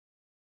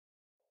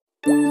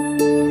So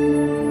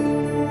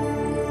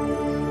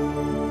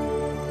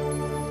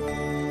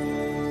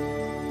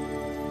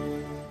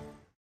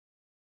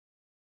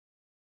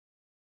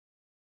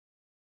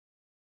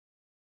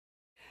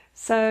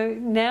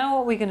now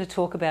what we're going to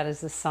talk about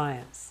is the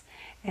science.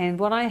 And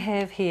what I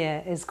have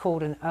here is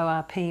called an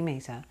ORP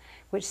meter,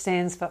 which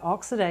stands for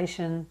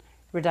Oxidation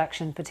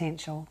Reduction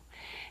Potential.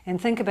 And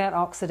think about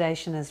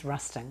oxidation as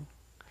rusting.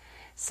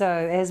 So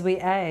as we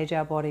age,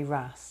 our body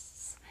rusts.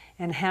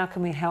 And how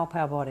can we help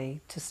our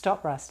body to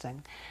stop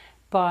rusting?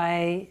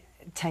 By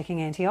taking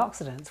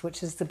antioxidants,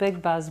 which is the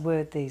big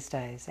buzzword these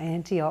days,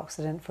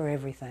 antioxidant for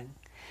everything.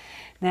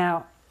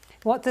 Now,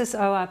 what this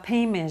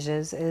ORP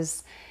measures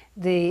is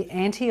the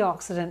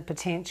antioxidant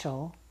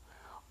potential,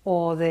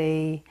 or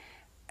the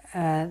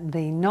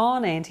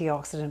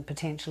non-antioxidant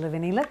potential of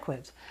any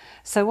liquid.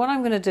 So what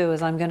I'm going to do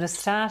is I'm going to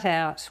start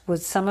out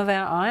with some of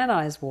our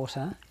ionized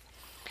water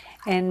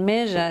and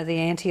measure the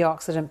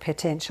antioxidant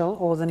potential,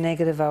 or the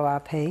negative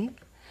ORP.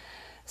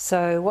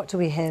 So what do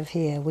we have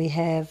here? We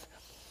have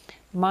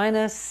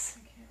minus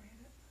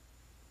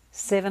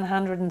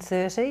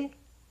 730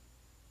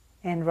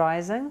 and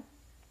rising.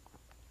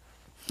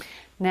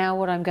 Now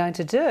what I'm going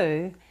to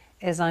do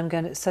is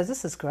so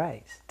this is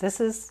great. This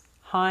is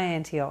high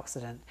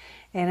antioxidant.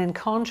 And in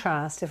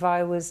contrast, if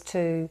I was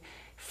to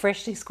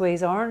freshly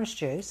squeeze orange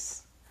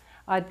juice,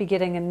 I'd be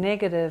getting a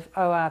negative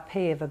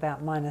ORP of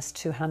about minus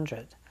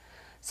 200.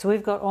 So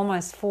we've got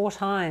almost 4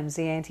 times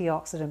the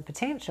antioxidant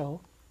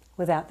potential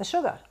without the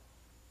sugar.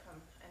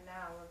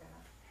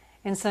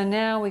 And so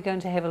now we're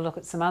going to have a look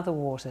at some other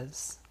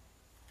waters.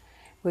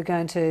 We're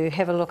going to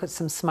have a look at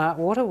some smart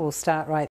water. We'll start right